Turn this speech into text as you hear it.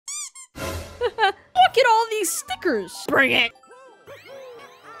all these stickers. Bring it.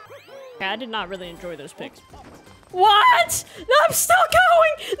 Okay, I did not really enjoy those picks. What? No, I'm still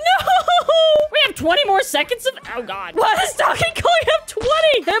going. No! We have 20 more seconds of... Oh, God. Why does Donkey Kong have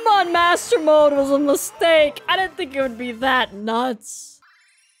 20? Him on master mode was a mistake. I didn't think it would be that nuts.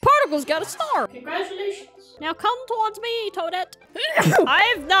 Particle's got a star. Congratulations. Now come towards me, Toadette.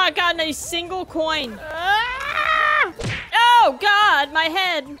 I have not gotten a single coin. Ah! Oh, God, my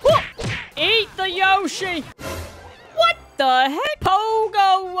head. Eat the Yoshi. What the heck?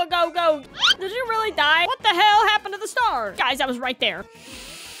 Pogo, go, go. Did you really die? What the hell happened to the star? Guys, I was right there.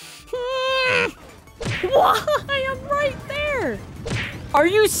 Why? I'm right there. Are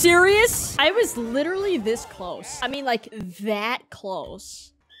you serious? I was literally this close. I mean, like, that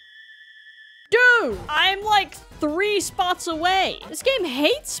close. Dude, I'm like 3 spots away. This game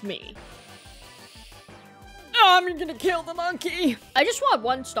hates me. Oh, I'm gonna kill the monkey. I just want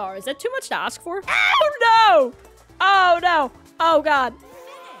 1 star. Is that too much to ask for? Oh, no. Oh, no. Oh, God.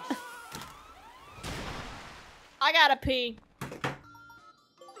 I gotta pee.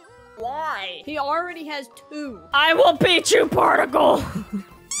 Why? He already has 2. I will beat you, Particle.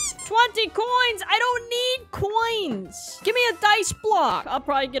 20 coins. I don't need coins. Give me a dice block. I'll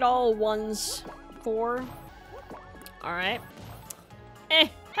probably get all 1s. 4. All right. Hey,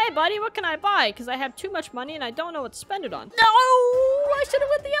 buddy, what can I buy? Because I have too much money and I don't know what to spend it on. No! I should have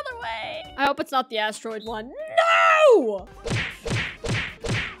went the other way. I hope it's not the asteroid one. No!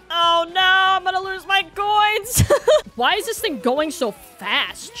 Oh, no. I'm going to lose my coins. Why is this thing going so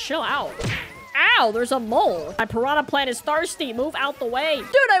fast? Chill out. Ow, there's a mole. My piranha plant is thirsty. Move out the way.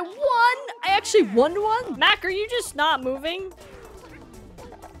 Dude, I won. I actually won one. Mac, are you just not moving?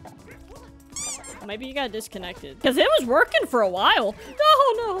 Maybe you got disconnected. Because it was working for a while.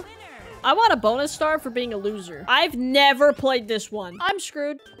 No. I want a bonus star for being a loser. I've never played this one. I'm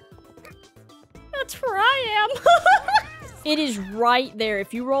screwed. That's where I am. It is right there.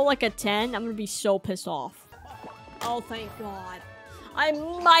 If you roll like a 10, I'm going to be so pissed off. Oh, thank God. I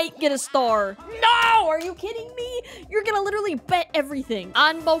might get a star. No! Are you kidding me? You're gonna literally bet everything.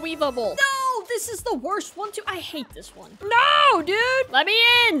 Unbelievable. No! This is the worst one too. I hate this one. No, dude! Let me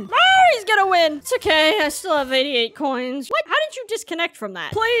in! No, he's gonna win. It's okay. I still have 88 coins. What? How did you disconnect from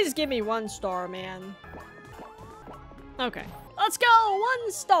that? Please give me 1 star, man. Okay. Let's go!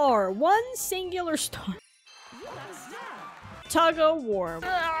 1 star. 1 singular star. Tug of war.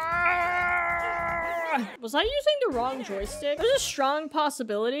 Was I using the wrong joystick? There's a strong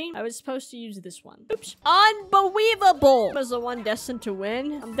possibility I was supposed to use this one. Oops. Unbelievable! Was the one destined to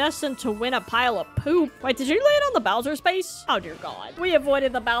win? I'm destined to win a pile of poop. Wait, did you land on the Bowser space? Oh, dear God. We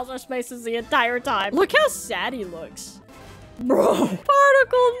avoided the Bowser spaces the entire time. Look how sad he looks. Bro.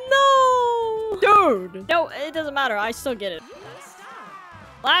 Particle, no! Dude. No, it doesn't matter. I still get it.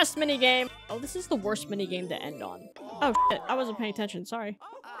 Last minigame. Oh, this is the worst minigame to end on. Oh, shit. I wasn't paying attention. Sorry.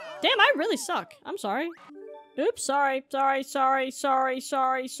 Damn, I really suck. I'm sorry. Oops, sorry.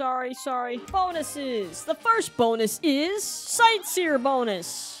 Bonuses. The first bonus is Sightseer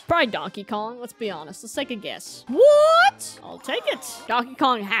bonus. Probably Donkey Kong. Let's be honest. Let's take a guess. What? I'll take it. Donkey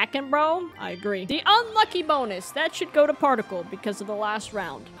Kong hacking, bro. I agree. The unlucky bonus. That should go to Particle because of the last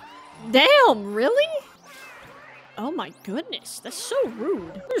round. Damn, really? Oh my goodness, that's so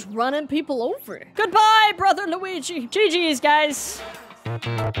rude. They're just running people over. Goodbye, brother Luigi. GG's, guys.